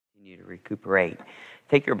Continue to recuperate.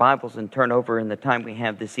 Take your Bibles and turn over in the time we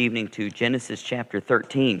have this evening to Genesis chapter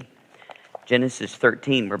 13. Genesis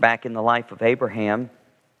 13, we're back in the life of Abraham,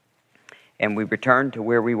 and we return to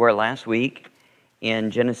where we were last week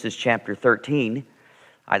in Genesis chapter 13.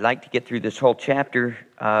 I'd like to get through this whole chapter,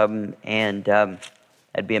 and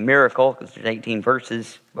that'd be a miracle because there's 18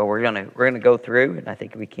 verses, but we're gonna go through, and I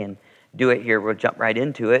think we can do it here. We'll jump right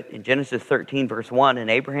into it. In Genesis 13, verse 1,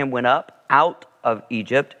 and Abraham went up out of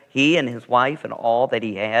Egypt, he and his wife and all that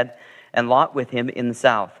he had, and Lot with him in the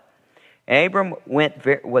south. And Abram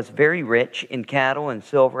was very rich in cattle and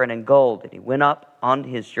silver and in gold. And he went on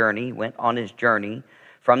his journey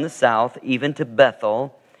from the south even to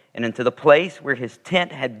Bethel, and into the place where his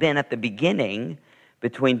tent had been at the beginning,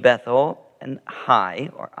 between Bethel and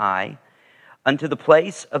Ai, unto the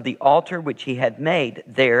place of the altar which he had made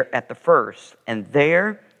there at the first. And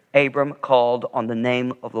there Abram called on the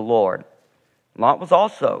name of the Lord. Lot was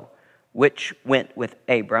also, which went with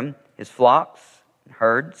Abram, his flocks,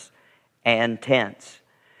 herds, and tents.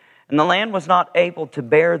 And the land was not able to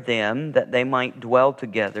bear them, that they might dwell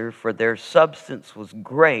together, for their substance was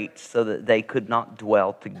great, so that they could not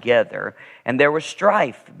dwell together. And there was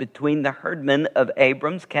strife between the herdmen of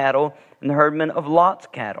Abram's cattle and the herdmen of Lot's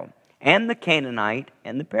cattle. And the Canaanite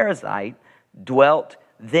and the Perizzite dwelt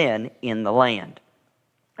then in the land.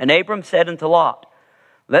 And Abram said unto Lot,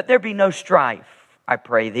 let there be no strife, I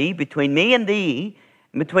pray thee, between me and thee,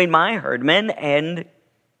 and between my herdmen and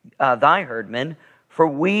thy herdmen, for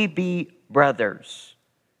we be brothers.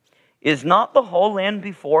 Is not the whole land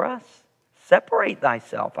before us? Separate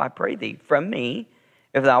thyself, I pray thee, from me.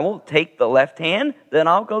 If thou wilt take the left hand, then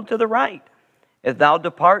I'll go to the right. If thou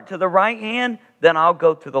depart to the right hand, then I'll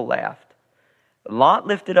go to the left. Lot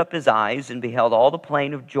lifted up his eyes and beheld all the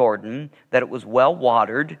plain of Jordan, that it was well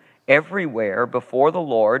watered everywhere before the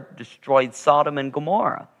Lord destroyed Sodom and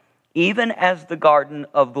Gomorrah, even as the garden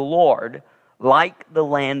of the Lord, like the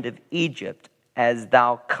land of Egypt, as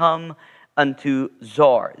thou come unto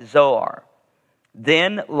Zoar.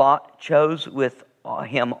 Then Lot chose with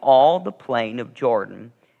him all the plain of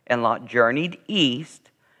Jordan, and Lot journeyed east,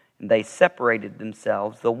 and they separated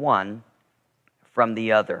themselves the one from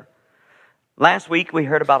the other. Last week we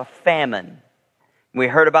heard about a famine. We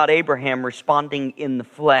heard about Abraham responding in the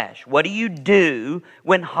flesh. What do you do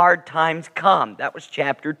when hard times come? That was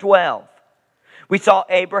chapter 12. We saw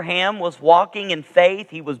Abraham was walking in faith.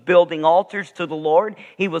 He was building altars to the Lord.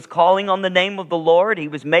 He was calling on the name of the Lord. He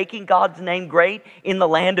was making God's name great in the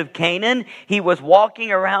land of Canaan. He was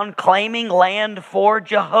walking around claiming land for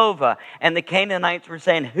Jehovah. And the Canaanites were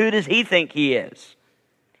saying, who does he think he is?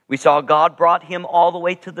 We saw God brought him all the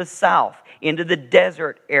way to the south, into the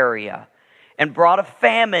desert area, and brought a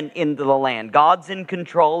famine into the land. God's in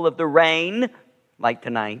control of the rain, like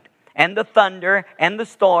tonight, and the thunder, and the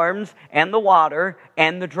storms, and the water,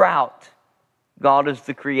 and the drought. God is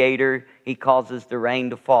the creator. He causes the rain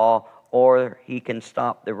to fall, or he can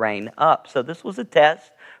stop the rain up. So this was a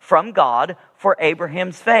test from God for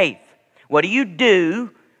Abraham's faith. What do you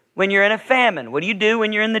do when you're in a famine? What do you do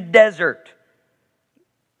when you're in the desert?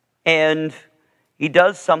 And he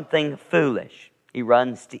does something foolish. He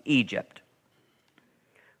runs to Egypt.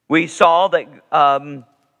 We saw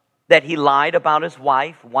that he lied about his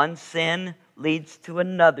wife. One sin leads to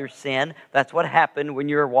another sin. That's what happened when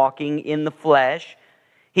you're walking in the flesh.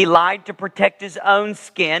 He lied to protect his own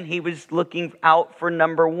skin. He was looking out for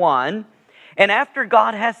number one. And after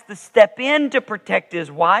God has to step in to protect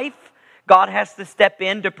his wife, God has to step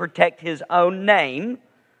in to protect his own name.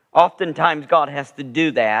 Oftentimes God has to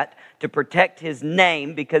do that to protect his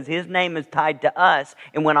name, because his name is tied to us.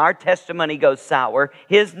 And when our testimony goes sour,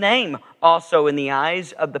 his name also in the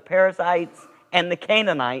eyes of the Perizzites and the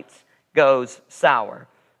Canaanites goes sour.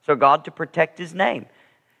 So God to protect his name.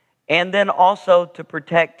 And then also to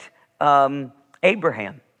protect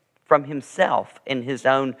Abraham from himself in his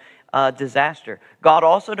own disaster. God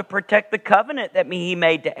also to protect the covenant that he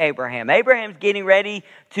made to Abraham. Abraham's getting ready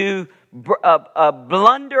to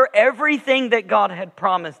blunder everything that God had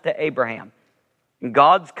promised to Abraham.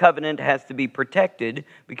 God's covenant has to be protected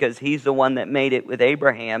because he's the one that made it with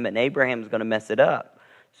Abraham, and Abraham's going to mess it up.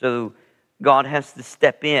 So God has to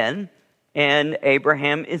step in, and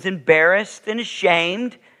Abraham is embarrassed and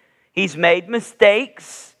ashamed. He's made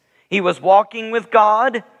mistakes. He was walking with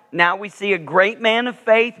God. Now we see a great man of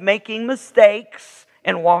faith making mistakes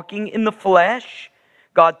and walking in the flesh.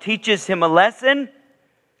 God teaches him a lesson.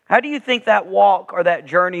 How do you think that walk or that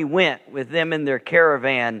journey went with them in their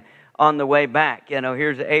caravan on the way back? You know,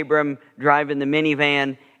 here's Abram driving the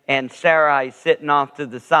minivan, and Sarai sitting off to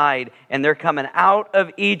the side, and they're coming out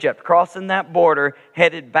of Egypt, crossing that border,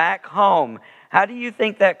 headed back home. How do you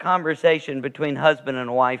think that conversation between husband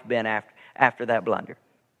and wife been after that blunder?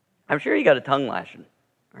 I'm sure he got a tongue lashing,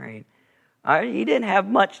 right? He didn't have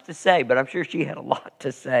much to say, but I'm sure she had a lot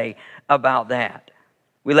to say about that.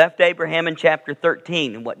 We left Abraham in chapter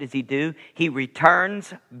 13, and what does he do? He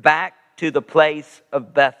returns back to the place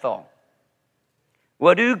of Bethel.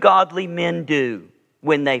 What do godly men do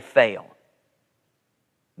when they fail?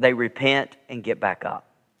 They repent and get back up.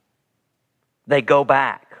 They go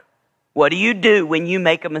back. What do you do when you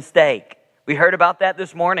make a mistake? We heard about that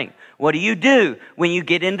this morning. What do you do when you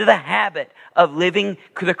get into the habit of living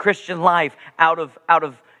the Christian life out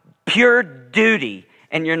of pure duty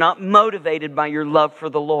and you're not motivated by your love for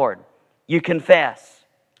the Lord? You confess.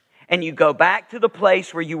 And you go back to the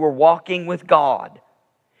place where you were walking with God.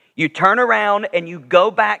 You turn around and you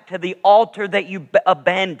go back to the altar that you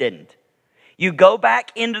abandoned. You go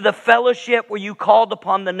back into the fellowship where you called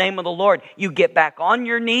upon the name of the Lord. You get back on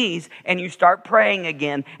your knees and you start praying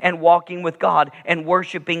again and walking with God and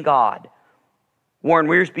worshiping God. Warren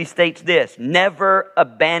Wiersbe states this: never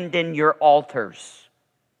abandon your altars.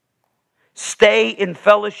 Stay in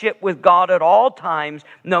fellowship with God at all times,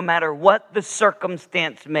 no matter what the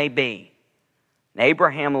circumstance may be. And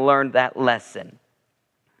Abraham learned that lesson.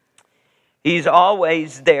 He's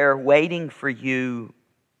always there waiting for you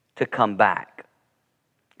to come back.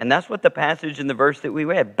 And that's what the passage in the verse that we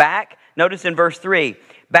read. Back, notice in verse 3,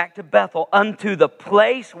 back to Bethel, unto the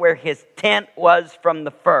place where his tent was from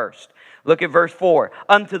the first. Look at verse 4.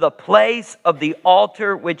 Unto the place of the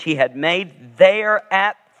altar which he had made there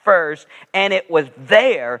at first, and it was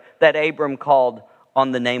there that Abram called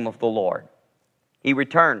on the name of the Lord. He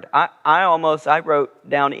returned. I wrote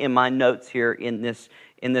down in my notes here in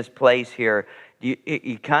this place here,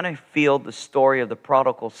 you kind of feel the story of the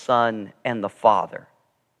prodigal son and the father.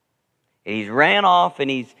 He's ran off and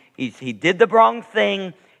he did the wrong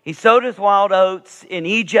thing. He sowed his wild oats in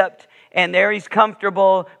Egypt, and there he's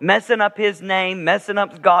comfortable, messing up his name, messing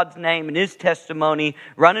up God's name and his testimony,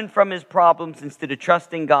 running from his problems instead of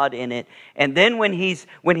trusting God in it. And then when he's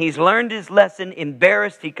learned his lesson,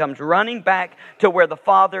 embarrassed, he comes running back to where the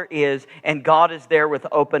Father is, and God is there with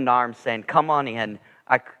open arms saying, come on in.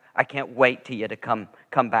 I can't wait till you to come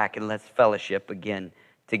back and let's fellowship again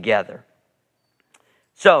together.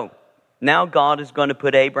 So, now God is going to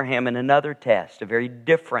put Abraham in another test, a very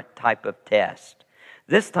different type of test.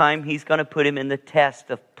 This time he's going to put him in the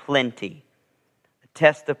test of plenty. The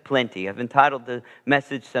test of plenty. I've entitled the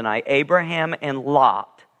message tonight, Abraham and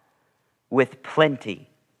Lot with plenty.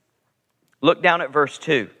 Look down at verse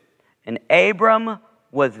 2. And Abram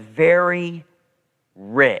was very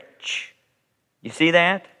rich. You see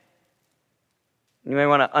that? You may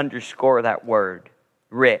want to underscore that word.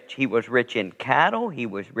 Rich. He was rich in cattle, he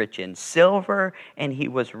was rich in silver, and he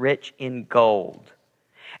was rich in gold.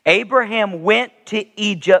 Abraham went to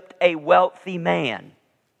Egypt a wealthy man,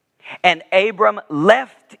 and Abram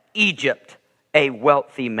left Egypt a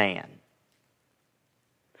wealthy man.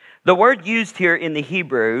 The word used here in the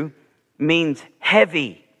Hebrew means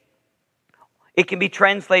heavy. It can be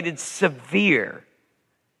translated severe,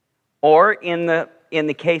 or in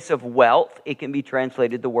the case of wealth, it can be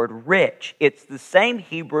translated the word rich. It's the same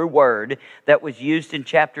Hebrew word that was used in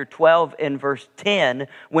chapter 12 and verse 10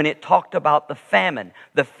 when it talked about the famine.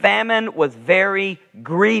 The famine was very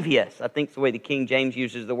grievous. I think it's the way the King James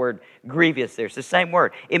uses the word grievous there. It's the same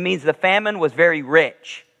word. It means the famine was very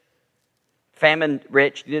rich. Famine,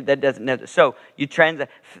 rich, that doesn't know. So you translate,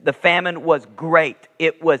 the famine was great.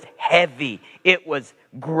 It was heavy. It was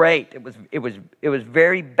great. It was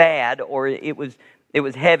very bad, or it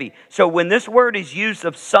was heavy. So when this word is used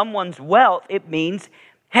of someone's wealth, it means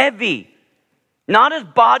heavy. Not his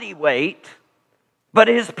body weight, but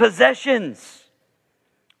his possessions.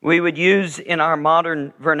 We would use in our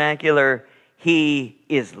modern vernacular, he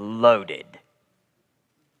is loaded.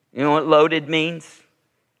 You know what loaded means?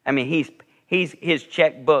 I mean, his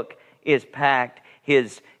checkbook is packed.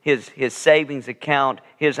 His savings account,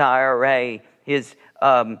 his IRA, his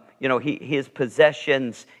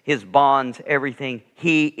possessions, his bonds, everything.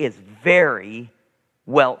 He is very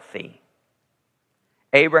wealthy.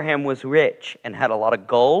 Abraham was rich and had a lot of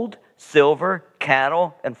gold, silver,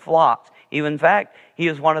 cattle, and flocks. In fact, he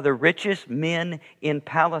was one of the richest men in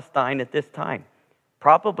Palestine at this time.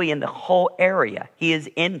 Probably in the whole area. He is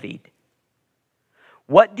envied.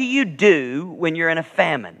 What do you do when you're in a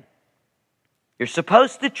famine? You're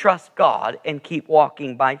supposed to trust God and keep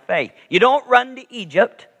walking by faith. You don't run to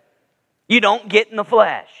Egypt. You don't get in the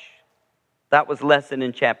flesh. That was lesson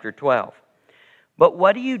in chapter 12. But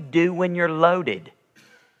what do you do when you're loaded?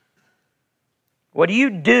 What do you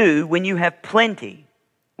do when you have plenty?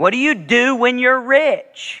 What do you do when you're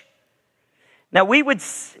rich? Now we're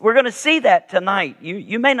going to see that tonight.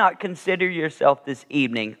 You may not consider yourself this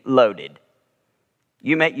evening loaded.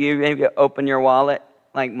 You maybe open your wallet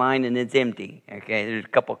like mine and it's empty. Okay, there's a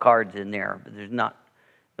couple cards in there, but there's no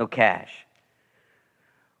cash.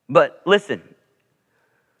 But listen,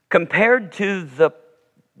 compared to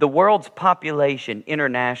the world's population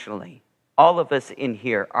internationally, all of us in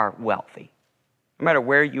here are wealthy, no matter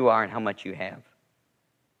where you are and how much you have.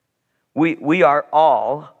 We are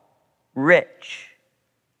all rich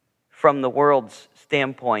from the world's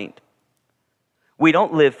standpoint. We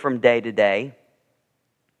don't live from day to day.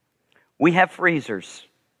 We have freezers.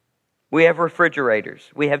 We have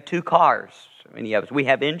refrigerators. We have 2 cars. Many of us. We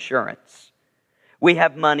have insurance. We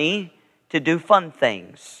have money to do fun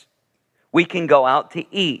things. We can go out to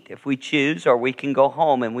eat if we choose, or we can go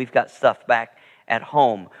home and we've got stuff back at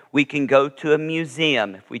home. We can go to a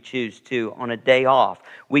museum if we choose to on a day off.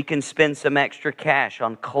 We can spend some extra cash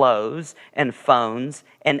on clothes and phones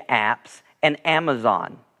and apps and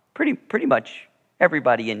Amazon. Pretty much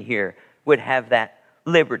everybody in here would have that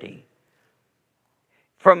liberty.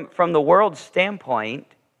 From the world's standpoint,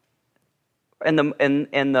 and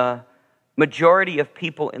the majority of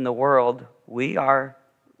people in the world, we are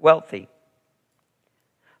wealthy.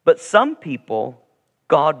 But some people,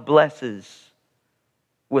 God blesses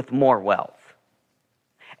with more wealth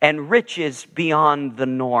and riches beyond the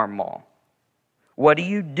normal. What do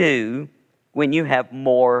you do when you have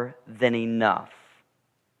more than enough?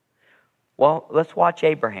 Well, let's watch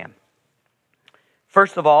Abraham.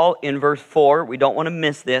 First of all, in verse 4, we don't want to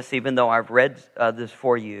miss this, even though I've read this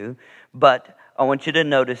for you, but I want you to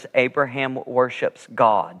notice Abraham worships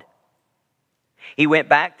God. He went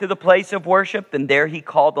back to the place of worship, and there he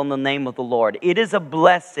called on the name of the Lord. It is a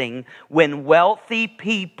blessing when wealthy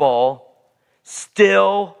people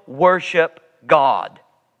still worship God.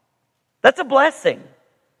 That's a blessing.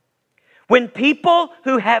 When people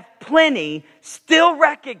who have plenty still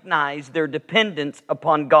recognize their dependence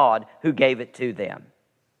upon God who gave it to them.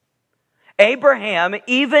 Abraham,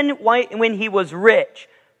 even when he was rich,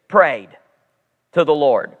 prayed to the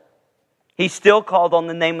Lord. He still called on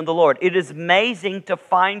the name of the Lord. It is amazing to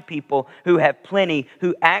find people who have plenty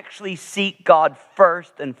who actually seek God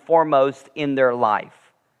first and foremost in their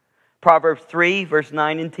life. Proverbs 3, verse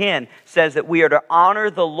 9 and 10 says that we are to honor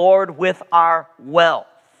the Lord with our wealth.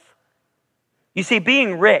 You see,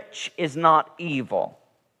 being rich is not evil.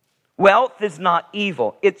 Wealth is not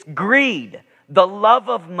evil. It's greed, the love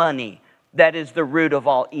of money, that is the root of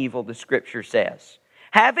all evil, the Scripture says.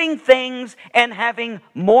 Having things and having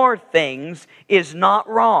more things is not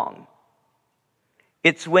wrong.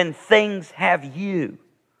 It's when things have you.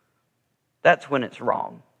 That's when it's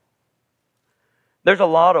wrong. There's a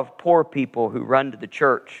lot of poor people who run to the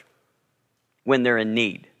church when they're in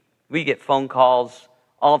need. We get phone calls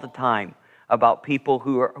all the time about people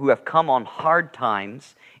who have come on hard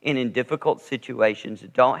times and in difficult situations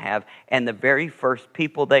that don't have, and the very first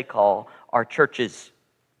people they call are churches,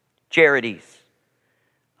 charities,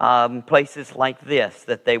 places like this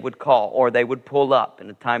that they would call, or they would pull up in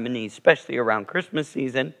a time of need, especially around Christmas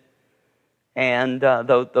season. And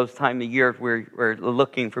those time of years we're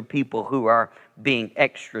looking for people who are being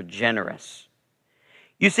extra generous.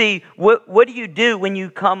 You see, what do you do when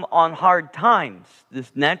you come on hard times?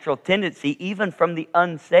 This natural tendency, even from the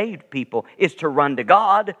unsaved people, is to run to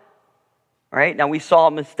God. Right? Now, we saw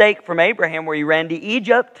a mistake from Abraham where he ran to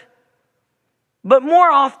Egypt. But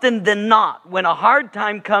more often than not, when a hard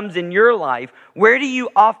time comes in your life, where do you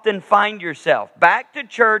often find yourself? Back to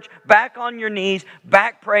church, back on your knees,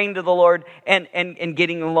 back praying to the Lord and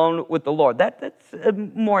getting alone with the Lord. That's a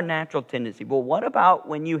more natural tendency. Well, what about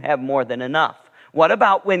when you have more than enough? What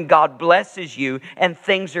about when God blesses you and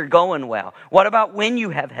things are going well? What about when you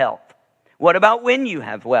have health? What about when you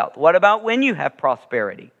have wealth? What about when you have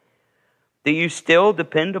prosperity? Do you still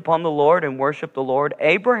depend upon the Lord and worship the Lord?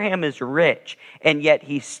 Abraham is rich, and yet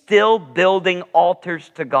he's still building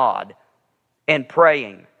altars to God and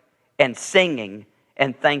praying and singing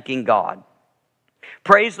and thanking God.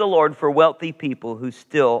 Praise the Lord for wealthy people who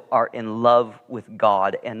still are in love with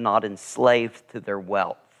God and not enslaved to their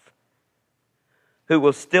wealth, who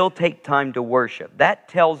will still take time to worship. That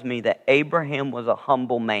tells me that Abraham was a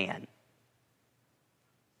humble man.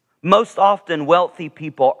 Most often, wealthy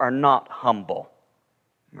people are not humble,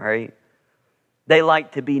 right? They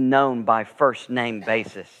like to be known by first name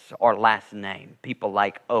basis or last name. People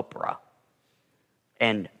like Oprah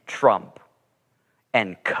and Trump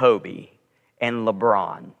and Kobe and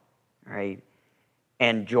LeBron, right?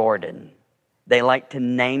 And Jordan. They like to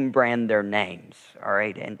name brand their names, all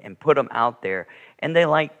right, and put them out there. And they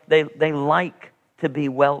like to be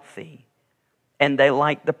wealthy. and they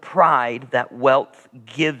like the pride that wealth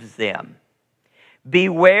gives them.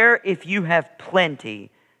 Beware if you have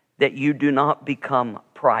plenty that you do not become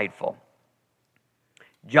prideful.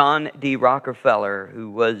 John D. Rockefeller, who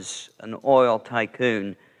was an oil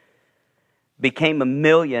tycoon, became a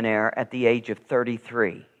millionaire at the age of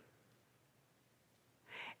 33.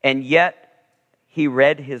 And yet, he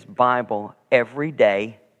read his Bible every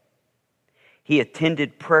day. He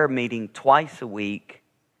attended prayer meeting twice a week.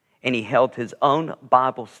 And he held his own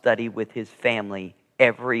Bible study with his family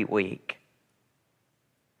every week.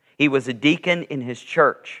 He was a deacon in his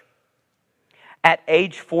church. At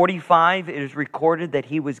age 45, it is recorded that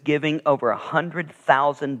he was giving over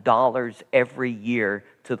 $100,000 every year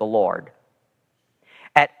to the Lord.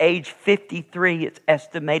 At age 53, it's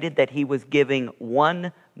estimated that he was giving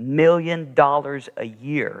 $1 million a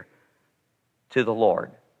year to the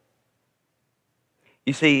Lord.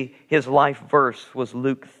 You see, his life verse was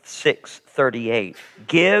Luke 6:38.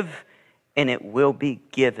 Give, and it will be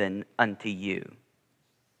given unto you.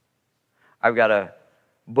 I've got a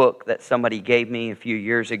book that somebody gave me a few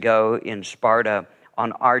years ago in Sparta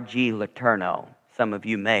on R.G. Letourneau. Some of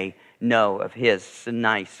you may know of his. It's a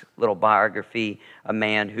nice little biography, a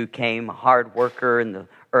man who came, a hard worker in the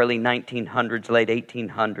early 1900s, late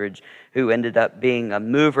 1800s, who ended up being a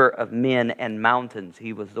mover of men and mountains.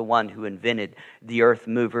 He was the one who invented the earth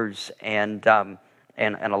movers and a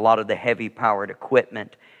lot of the heavy-powered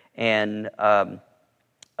equipment and the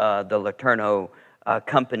Letourneau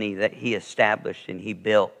company that he established and he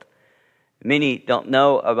built. Many don't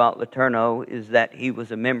know about Letourneau is that he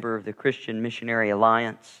was a member of the Christian Missionary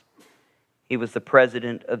Alliance. He was the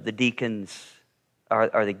president of the Deacons,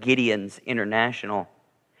 or the Gideons International.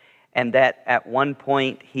 And that at one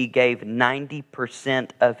point he gave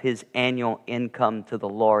 90% of his annual income to the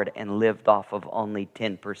Lord and lived off of only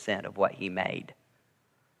 10% of what he made.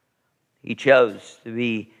 He chose to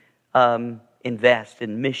be invest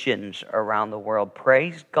in missions around the world.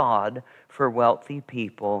 Praise God for wealthy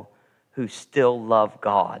people who still love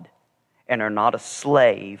God and are not a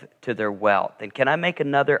slave to their wealth. And can I make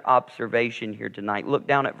another observation here tonight? Look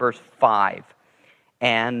down at verse 5.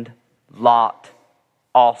 And Lot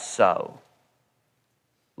also.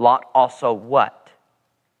 Lot also what?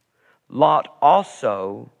 Lot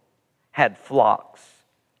also had flocks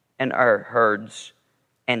and herds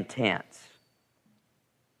and tents.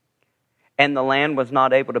 And the land was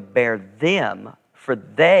not able to bear them, for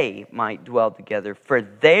they might dwell together, for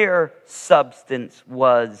their substance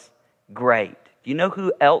was great. Do you know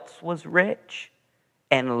who else was rich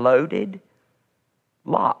and loaded?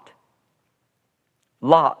 Lot.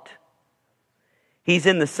 Lot. He's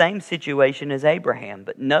in the same situation as Abraham,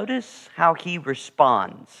 but notice how he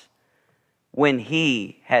responds when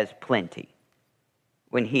he has plenty,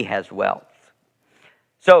 when he has wealth.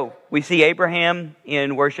 So we see Abraham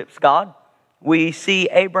in worships God. We see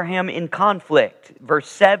Abraham in conflict. Verse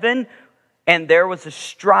 7, and there was a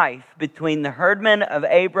strife between the herdmen of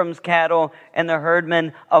Abram's cattle and the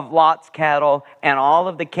herdmen of Lot's cattle, and all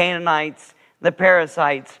of the Canaanites, the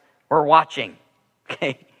Perizzites, were watching.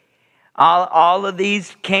 Okay, all of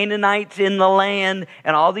these Canaanites in the land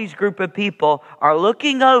and all these group of people are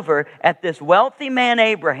looking over at this wealthy man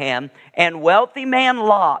Abraham and wealthy man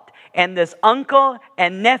Lot, and this uncle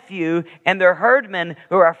and nephew and their herdmen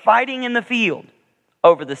who are fighting in the field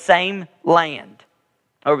over the same land,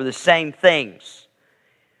 over the same things.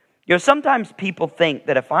 You know, sometimes people think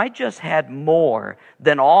that if I just had more,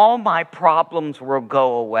 then all my problems will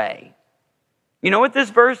go away. You know what this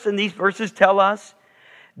verse and these verses tell us?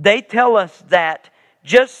 They tell us that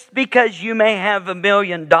just because you may have $1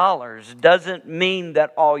 million doesn't mean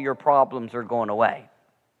that all your problems are going away.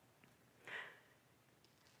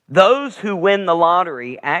 Those who win the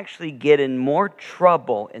lottery actually get in more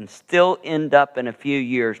trouble and still end up in a few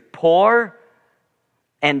years poor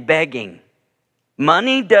and begging.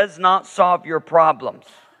 Money does not solve your problems.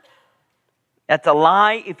 That's a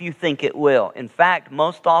lie if you think it will. In fact,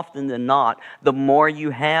 most often than not, the more you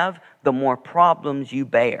have, the more problems you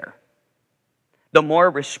bear. The more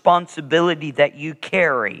responsibility that you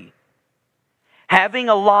carry. Having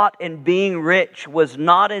a lot and being rich was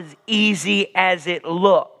not as easy as it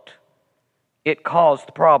looked. It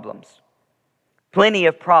caused problems. Plenty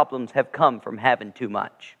of problems have come from having too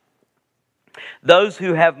much. Those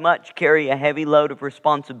who have much carry a heavy load of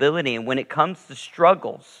responsibility, and when it comes to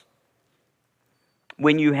struggles,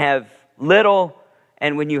 when you have little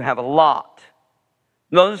and when you have a lot.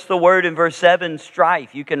 Notice the word in verse 7,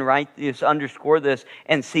 strife. You can write this, underscore this,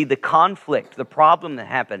 and see the conflict, the problem that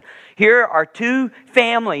happened. Here are two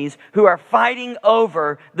families who are fighting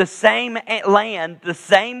over the same land, the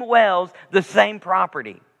same wells, the same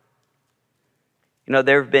property. You know,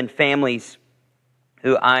 there have been families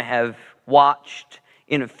who I have watched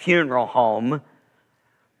in a funeral home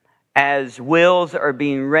as wills are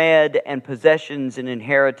being read and possessions and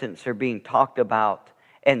inheritance are being talked about,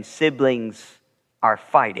 and siblings are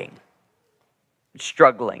fighting,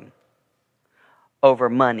 struggling over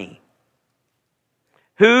money.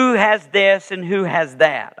 Who has this and who has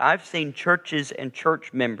that? I've seen churches and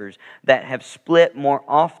church members that have split more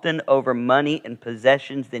often over money and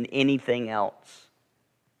possessions than anything else.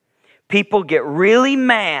 People get really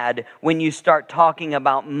mad when you start talking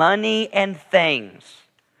about money and things.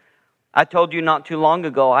 I told you not too long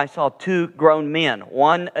ago, I saw two grown men,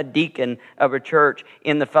 one a deacon of a church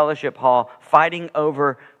in the fellowship hall, fighting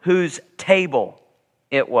over whose table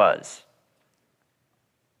it was.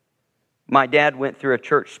 My dad went through a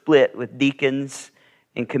church split with deacons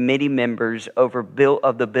and committee members over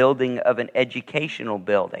the building of an educational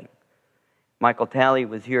building. Michael Talley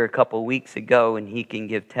was here a couple weeks ago, and he can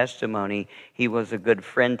give testimony. He was a good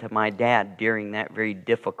friend to my dad during that very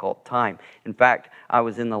difficult time. In fact, I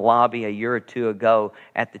was in the lobby a year or two ago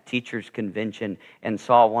at the teachers' convention and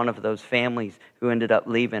saw one of those families who ended up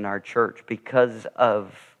leaving our church because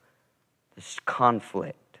of this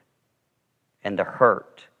conflict and the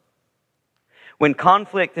hurt. When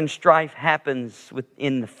conflict and strife happens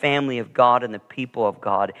within the family of God and the people of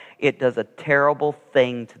God, it does a terrible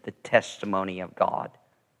thing to the testimony of God.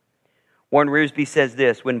 Warren Wiersbe says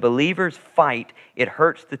this: when believers fight, it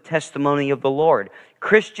hurts the testimony of the Lord.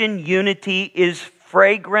 Christian unity is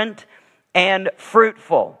fragrant and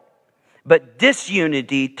fruitful, but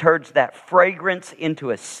disunity turns that fragrance into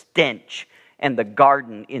a stench and the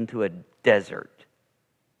garden into a desert.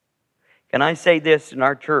 Can I say this in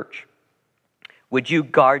our church? Would you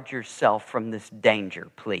guard yourself from this danger,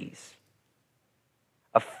 please?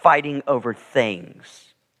 Of fighting over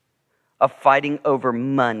things, of fighting over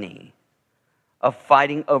money, of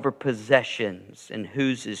fighting over possessions and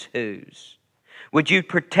whose is whose. Would you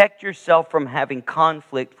protect yourself from having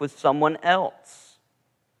conflict with someone else?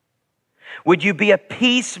 Would you be a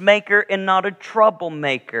peacemaker and not a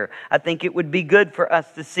troublemaker? I think it would be good for us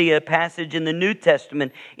to see a passage in the New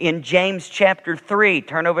Testament in James chapter 3.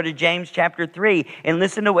 Turn over to James chapter 3 and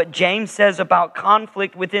listen to what James says about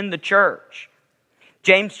conflict within the church.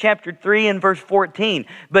 James chapter 3 and verse 14.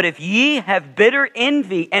 But if ye have bitter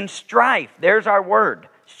envy and strife, there's our word,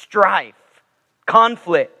 strife,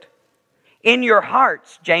 conflict, in your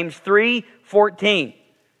hearts, James 3:14.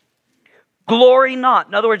 Glory not.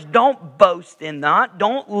 In other words, don't boast in that.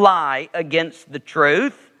 Don't lie against the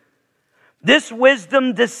truth. This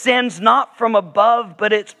wisdom descends not from above,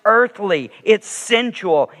 but it's earthly, it's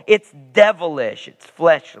sensual, it's devilish, it's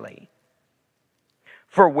fleshly.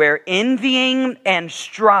 For where envying and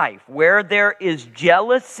strife, where there is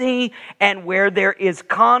jealousy and where there is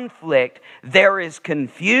conflict, there is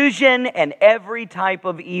confusion and every type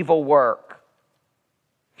of evil work.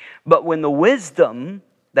 But when the wisdom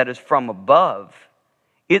that is from above,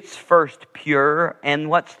 it's first pure, and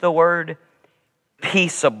what's the word?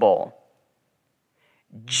 Peaceable,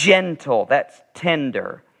 gentle, that's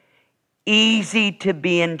tender, easy to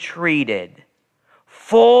be entreated,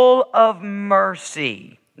 full of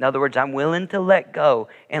mercy. In other words, I'm willing to let go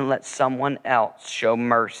and let someone else show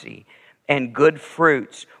mercy. And good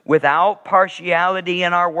fruits, without partiality.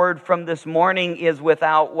 And our word from this morning is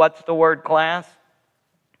without, what's the word, class?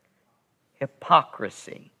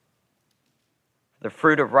 Hypocrisy. The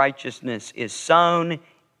fruit of righteousness is sown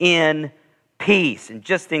in peace. And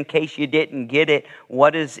just in case you didn't get it,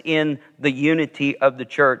 what is in the unity of the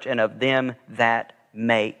church? And of them that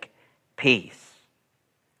make peace.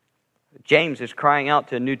 James is crying out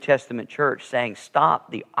to a New Testament church saying,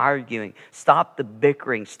 stop the arguing, stop the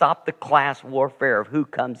bickering, stop the class warfare of who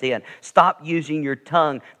comes in. Stop using your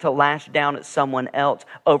tongue to lash down at someone else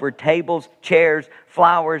over tables, chairs,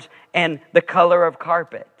 flowers, and the color of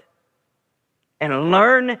carpet. And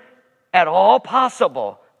learn at all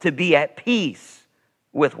possible to be at peace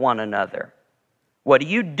with one another. What do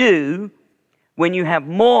you do when you have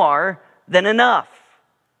more than enough?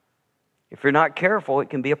 If you're not careful,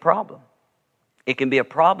 it can be a problem. It can be a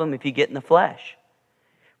problem if you get in the flesh.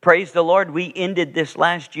 Praise the Lord, we ended this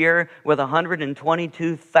last year with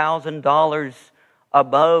 $122,000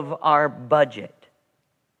 above our budget,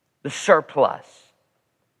 the surplus.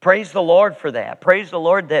 Praise the Lord for that. Praise the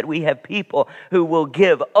Lord that we have people who will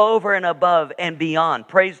give over and above and beyond.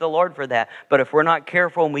 Praise the Lord for that. But if we're not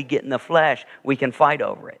careful and we get in the flesh, we can fight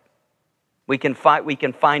over it. We can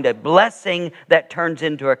find a blessing that turns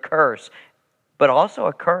into a curse, but also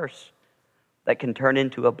a curse that can turn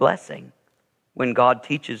into a blessing when God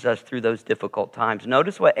teaches us through those difficult times.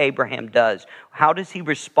 Notice what Abraham does. How does he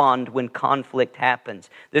respond when conflict happens?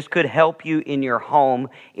 This could help you in your home,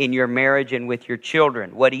 in your marriage, and with your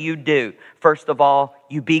children. What do? First of all,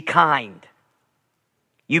 you be kind.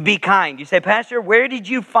 You be kind. You say, Pastor, where did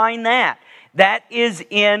you find that? That is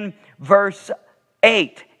in verse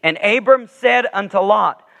 8. And Abram said unto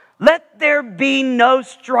Lot, let there be no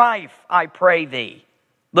strife, I pray thee.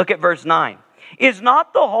 Look at verse 9. Is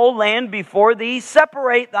not the whole land before thee?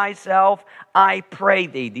 Separate thyself, I pray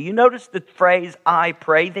thee. Do you notice the phrase, I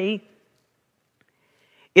pray thee?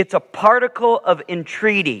 It's a particle of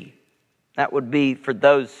entreaty. That would be for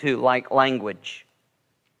those who like language.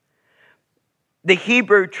 The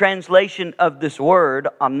Hebrew translation of this word,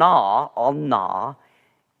 anah,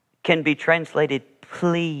 can be translated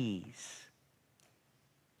please.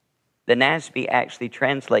 The NASB actually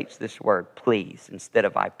translates this word please instead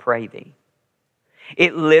of I pray thee.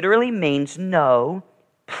 It literally means no,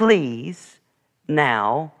 please,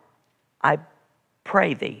 now, I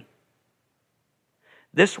pray thee.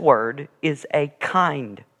 This word is a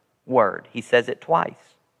kind word. He says it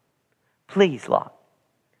twice. Please, Lot,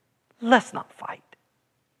 let's not fight.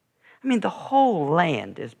 I mean, the whole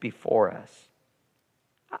land is before us.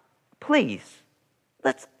 Please,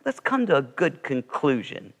 let's come to a good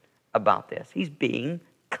conclusion about this. He's being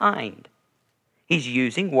kind. He's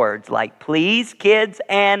using words like please, kids,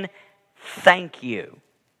 and thank you.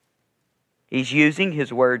 He's using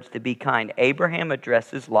his words to be kind. Abraham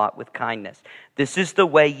addresses Lot with kindness. This is the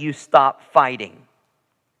way you stop fighting.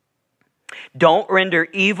 Don't render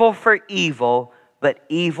evil for evil, but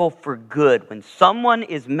evil for good. When someone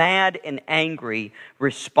is mad and angry,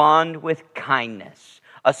 respond with kindness.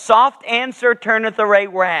 A soft answer turneth away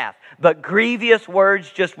wrath, but grievous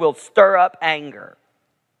words just will stir up anger.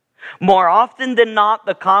 More often than not,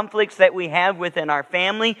 the conflicts that we have within our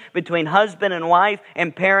family, between husband and wife,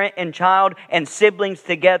 and parent and child, and siblings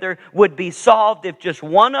together, would be solved if just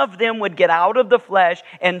one of them would get out of the flesh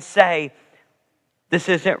and say, this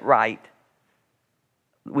isn't right.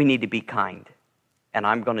 We need to be kind. And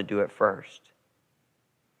I'm going to do it first.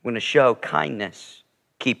 I'm going to show kindness.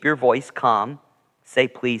 Keep your voice calm. Say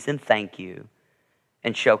please and thank you.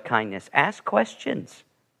 And show kindness. Ask questions.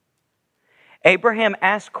 Abraham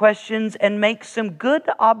asked questions and makes some good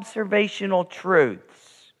observational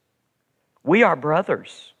truths. We are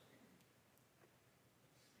brothers.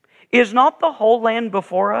 Is not the whole land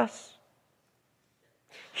before us?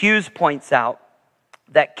 Hughes points out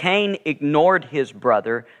that Cain ignored his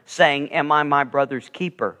brother, saying, am I my brother's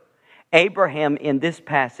keeper? Abraham in this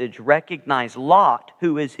passage recognized Lot,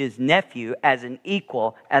 who is his nephew, as an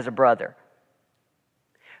equal, as a brother.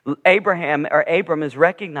 Abram is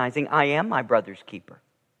recognizing, I am my brother's keeper.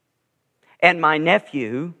 And my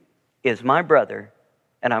nephew is my brother,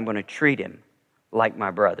 and I'm going to treat him like my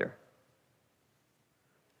brother.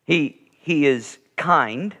 He is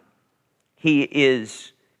kind. He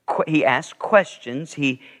asks questions.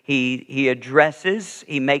 He addresses.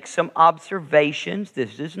 He makes some observations.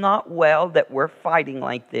 This is not well that we're fighting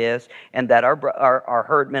like this, and that our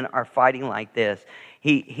herdmen are fighting like this.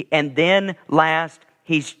 And then last,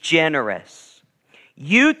 he's generous.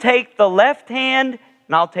 You take the left hand,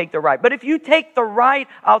 and I'll take the right. But if you take the right,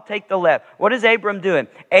 I'll take the left. What is Abram doing?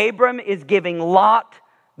 Abram is giving Lot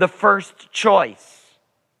the first choice.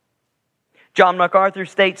 John MacArthur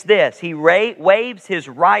states this. He waives his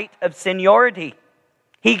right of seniority.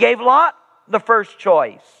 He gave Lot the first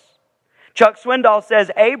choice. Chuck Swindoll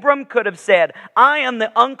says, Abram could have said, I am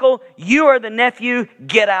the uncle, you are the nephew,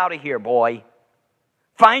 get out of here, boy.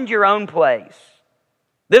 Find your own place.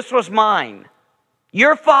 This was mine.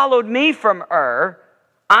 You followed me from Ur.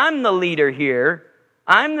 I'm the leader here.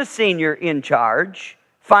 I'm the senior in charge.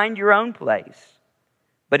 Find your own place.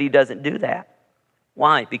 But he doesn't do that.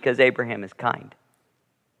 Why? Because Abraham is kind.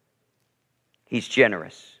 He's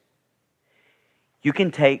generous. You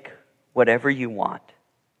can take whatever you want.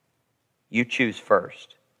 You choose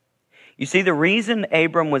first. You see, the reason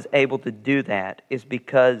Abram was able to do that is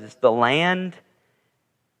because the land,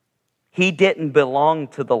 he didn't belong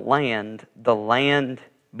to the land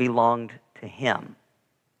belonged to him.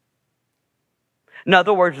 In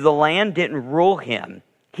other words, the land didn't rule him.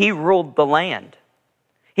 He ruled the land.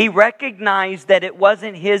 He recognized that it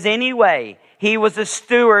wasn't his anyway. He was a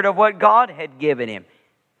steward of what God had given him.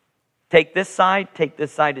 Take this side,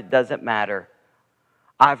 it doesn't matter.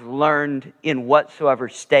 I've learned in whatsoever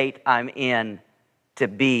state I'm in to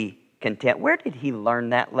be content. Where did he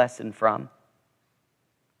learn that lesson from?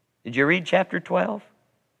 Did you read chapter 12?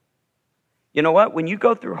 You know what? When you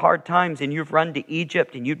go through hard times and you've run to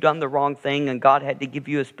Egypt and you've done the wrong thing and God had to give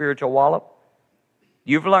you a spiritual wallop,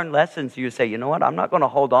 You've learned lessons. You say, you know what? I'm not going to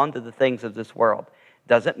hold on to the things of this world.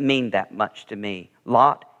 Doesn't mean that much to me.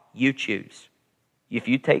 Lot, you choose. If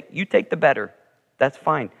you take the better, that's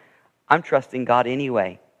fine. I'm trusting God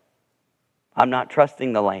anyway. I'm not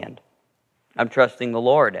trusting the land. I'm trusting the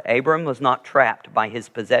Lord. Abram was not trapped by his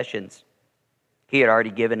possessions. He had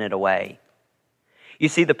already given it away. You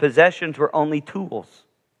see, the possessions were only tools.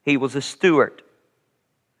 He was a steward.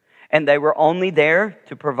 And they were only there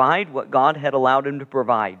to provide what God had allowed him to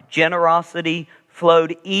provide. Generosity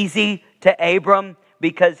flowed easy to Abram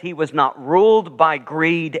because he was not ruled by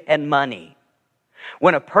greed and money.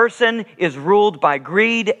 When a person is ruled by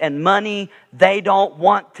greed and money, they don't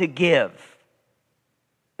want to give.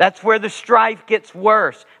 That's where the strife gets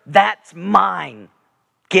worse. That's mine.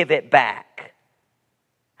 Give it back.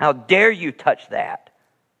 How dare you touch that?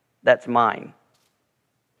 That's mine.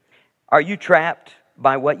 Are you trapped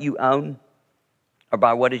by what you own or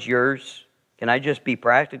by what is yours? Can I just be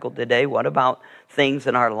practical today? What about things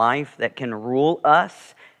in our life that can rule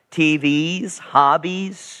us? TVs,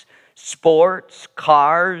 hobbies, sports,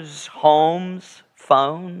 cars, homes,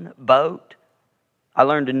 phone, boat. I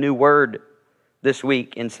learned a new word this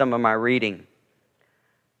week in some of my reading.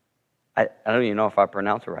 I don't even know if I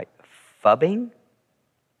pronounce it right. Phubbing?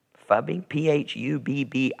 Phubbing?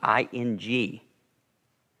 Phubbing.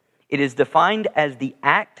 It is defined as the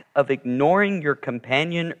act of ignoring your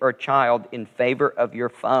companion or child in favor of your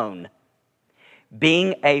phone.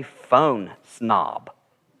 Being a phone snob.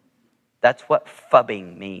 That's what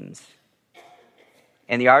phubbing means.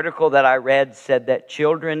 And the article that I read said that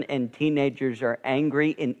children and teenagers are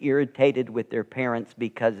angry and irritated with their parents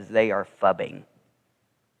because they are phubbing.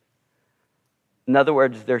 In other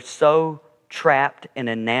words, they're so trapped and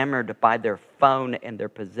enamored by their phone and their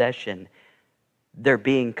possession, they're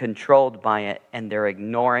being controlled by it and they're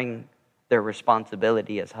ignoring their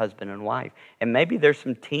responsibility as husband and wife. And maybe there's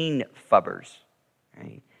some teen phubbers,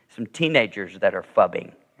 right? Some teenagers that are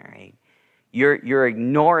phubbing, right? You're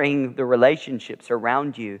ignoring the relationships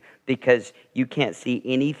around you because you can't see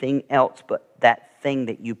anything else but that thing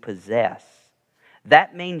that you possess.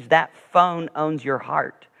 That means that phone owns your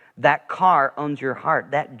heart. That car owns your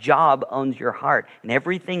heart. That job owns your heart and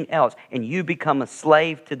everything else. And you become a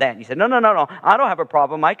slave to that. And you say, no, I don't have a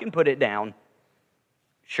problem. I can put it down.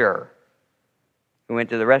 Sure. We went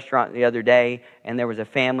to the restaurant the other day and there was a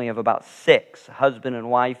family of about 6, husband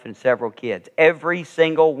and wife and several kids. Every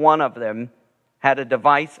single one of them had a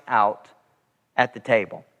device out at the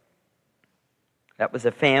table. That was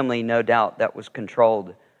a family, no doubt, that was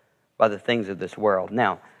controlled by the things of this world.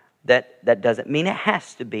 Now, that doesn't mean it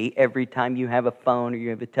has to be every time you have a phone or you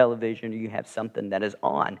have a television or you have something that is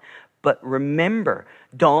on. But remember,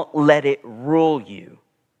 don't let it rule you.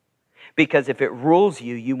 Because if it rules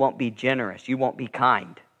you, you won't be generous. You won't be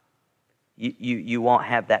kind. You won't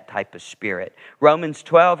have that type of spirit. Romans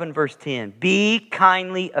 12 and verse 10. Be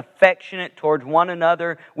kindly affectionate towards one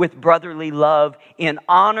another with brotherly love, in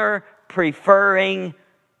honor, preferring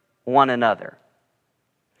one another.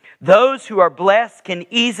 Those who are blessed can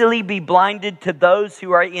easily be blinded to those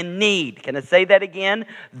who are in need. Can I say that again?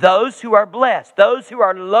 Those who are blessed, those who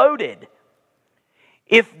are loaded,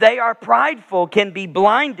 if they are prideful, can be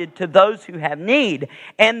blinded to those who have need.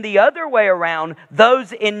 And the other way around,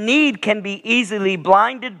 those in need can be easily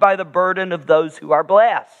blinded by the burden of those who are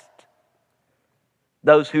blessed.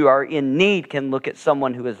 Those who are in need can look at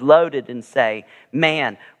someone who is loaded and say,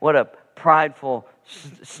 man, what a prideful,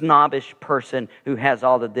 snobbish person who has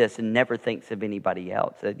all of this and never thinks of anybody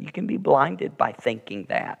else. You can be blinded by thinking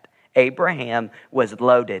that. Abraham was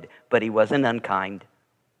loaded, but he wasn't unkind.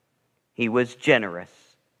 He was generous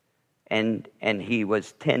and he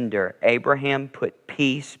was tender. Abraham put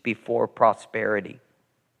peace before prosperity.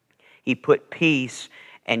 He put peace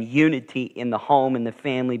and unity in the home and the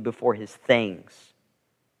family before his things.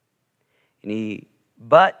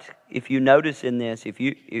 But if you notice in this,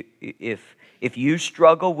 if you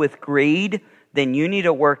struggle with greed, then you need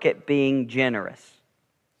to work at being generous.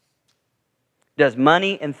 Does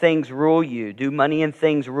money and things rule you? Do money and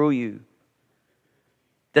things rule you?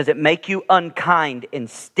 Does it make you unkind and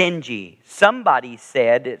stingy? Somebody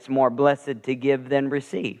said it's more blessed to give than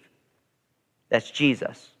receive. That's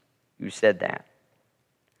Jesus who said that.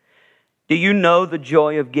 Do you know the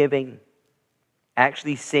joy of giving?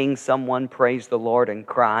 Actually seeing someone praise the Lord and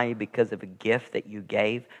cry because of a gift that you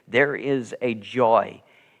gave. There is a joy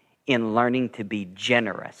in learning to be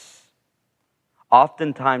generous.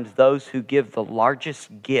 Oftentimes those who give the largest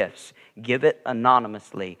gifts give it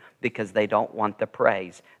anonymously because they don't want the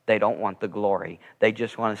praise. They don't want the glory. They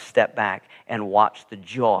just want to step back and watch the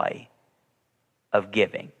joy of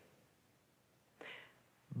giving.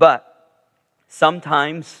 But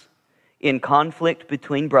Sometimes in conflict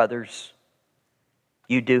between brothers,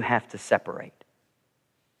 you do have to separate.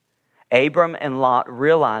 Abram and Lot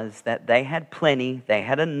realized that they had plenty, they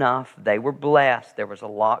had enough, they were blessed, there was a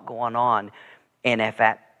lot going on. And if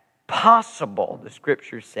at possible, the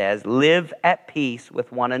scripture says, live at peace with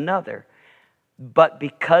one another. But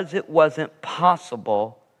because it wasn't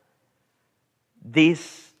possible,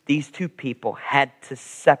 these two people had to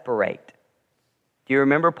separate. Do you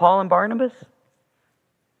remember Paul and Barnabas?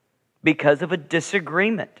 Because of a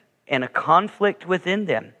disagreement and a conflict within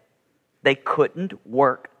them, they couldn't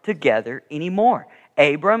work together anymore.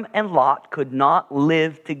 Abram and Lot could not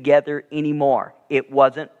live together anymore. It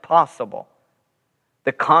wasn't possible.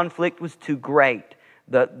 The conflict was too great.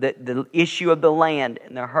 The issue of the land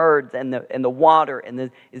and the herds and the water and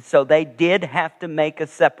so they did have to make a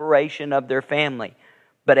separation of their family.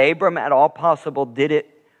 But Abram, at all possible, did it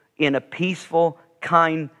in a peaceful,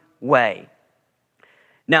 kind way.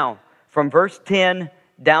 Now, from verse 10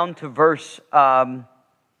 down to verse 11,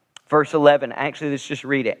 actually, let's just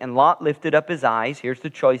read it. And Lot lifted up his eyes, here's the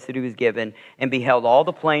choice that he was given, and beheld all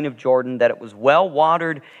the plain of Jordan, that it was well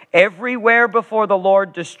watered everywhere before the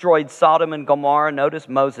Lord destroyed Sodom and Gomorrah. Notice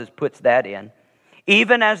Moses puts that in.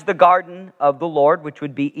 Even as the garden of the Lord, which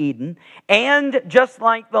would be Eden, and just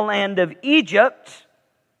like the land of Egypt.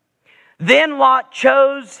 Then Lot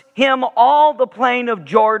chose him all the plain of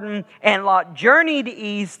Jordan, and Lot journeyed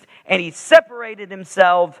east, and he separated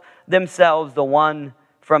themselves the one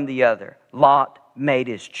from the other. Lot made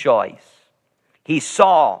his choice. He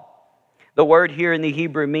saw. The word here in the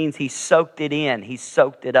Hebrew means he soaked it in. He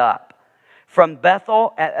soaked it up. From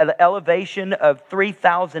Bethel, at an elevation of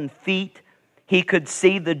 3,000 feet, he could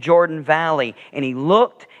see the Jordan Valley. And he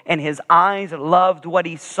looked, and his eyes loved what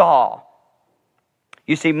he saw.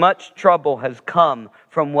 You see, much trouble has come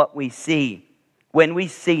from what we see. When we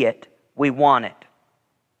see it, we want it.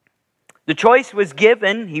 The choice was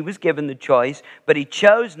given, he was given the choice, but he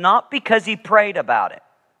chose not because he prayed about it.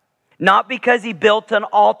 Not because he built an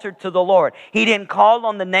altar to the Lord. He didn't call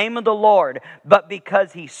on the name of the Lord, but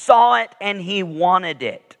because he saw it and he wanted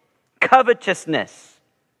it. Covetousness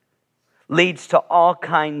leads to all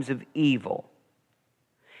kinds of evil.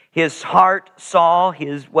 His heart saw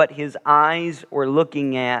what his eyes were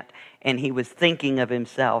looking at, and he was thinking of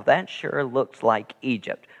himself, that sure looks like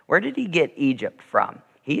Egypt. Where did he get Egypt from?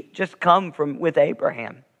 He had just come with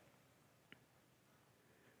Abraham.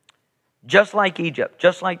 Just like Egypt,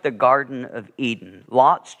 just like the Garden of Eden,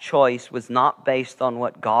 Lot's choice was not based on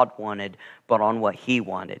what God wanted, but on what he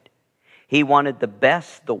wanted. He wanted the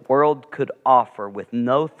best the world could offer with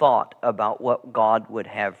no thought about what God would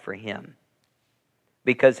have for him.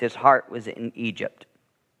 Because his heart was in Egypt.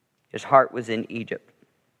 His heart was in Egypt.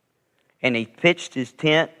 And he pitched his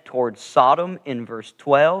tent towards Sodom in verse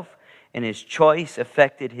 12, and his choice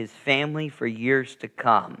affected his family for years to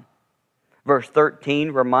come. Verse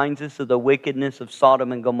 13 reminds us of the wickedness of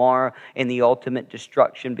Sodom and Gomorrah and the ultimate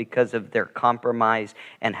destruction because of their compromise,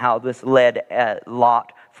 and how this led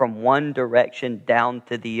Lot from one direction down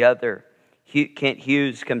to the other. Kent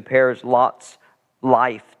Hughes compares Lot's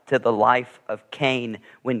life to the life of Cain.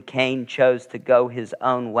 When Cain chose to go his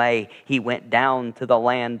own way, he went down to the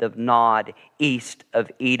land of Nod, east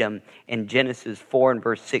of Edom. And Genesis 4 and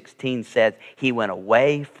verse 16 says, he went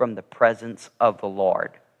away from the presence of the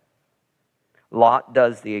Lord. Lot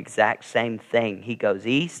does the exact same thing. He goes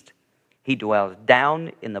east. He dwells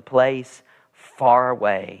down in the place far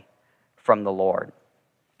away from the Lord.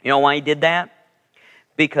 You know why he did that?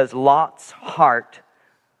 Because Lot's heart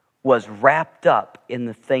was wrapped up in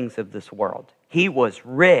the things of this world. He was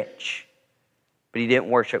rich, but he didn't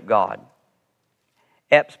worship God.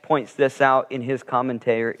 Epps points this out in his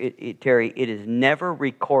commentary. It is never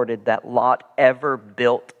recorded that Lot ever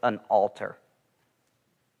built an altar.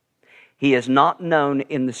 He is not known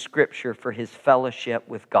in the scripture for his fellowship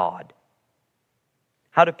with God.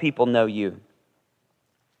 How do people know you?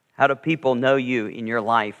 How do people know you in your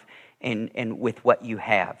life and with what you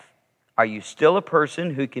have? Are you still a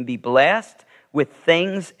person who can be blessed with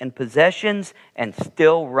things and possessions and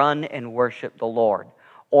still run and worship the Lord?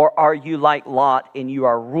 Or are you like Lot and you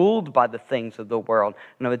are ruled by the things of the world?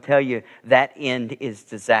 And I would tell you, that end is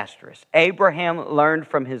disastrous. Abraham learned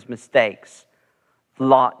from his mistakes.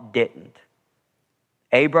 Lot didn't.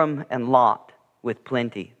 Abram and Lot with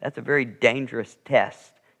plenty. That's a very dangerous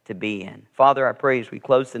test to be in. Father, I pray as we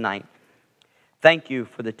close tonight, thank you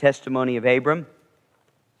for the testimony of Abram.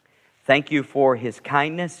 Thank you for his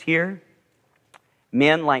kindness here.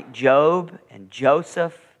 Men like Job and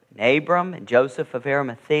Joseph and Abram and Joseph of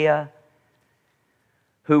Arimathea,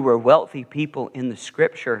 who were wealthy people in the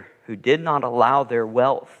scripture, who did not allow their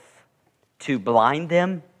wealth to blind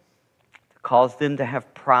them, to cause them to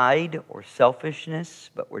have pride or selfishness,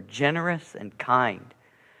 but were generous and kind.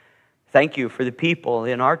 Thank you for the people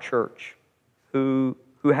in our church who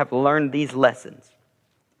have learned these lessons,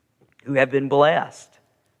 who have been blessed.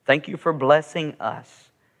 Thank you for blessing us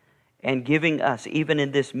and giving us, even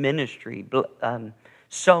in this ministry,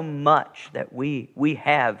 so much that we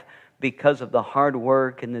have because of the hard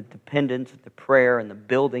work and the dependence, the prayer and the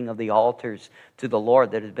building of the altars to the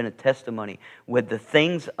Lord that has been a testimony. Would the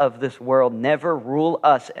things of this world never rule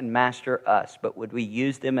us and master us, but would we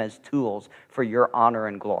use them as tools for your honor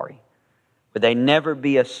and glory? Would they never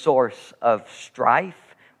be a source of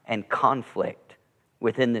strife and conflict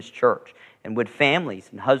within this church? And would families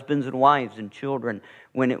and husbands and wives and children,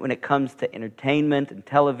 when it comes to entertainment and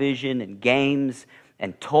television and games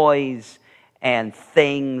and toys and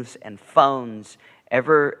things and phones,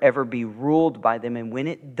 ever be ruled by them? And when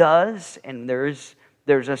it does, and there's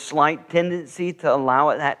a slight tendency to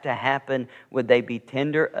allow that to happen, would they be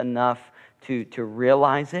tender enough to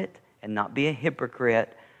realize it and not be a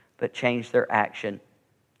hypocrite, but change their action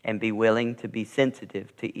and be willing to be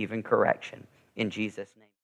sensitive to even correction? In Jesus' name.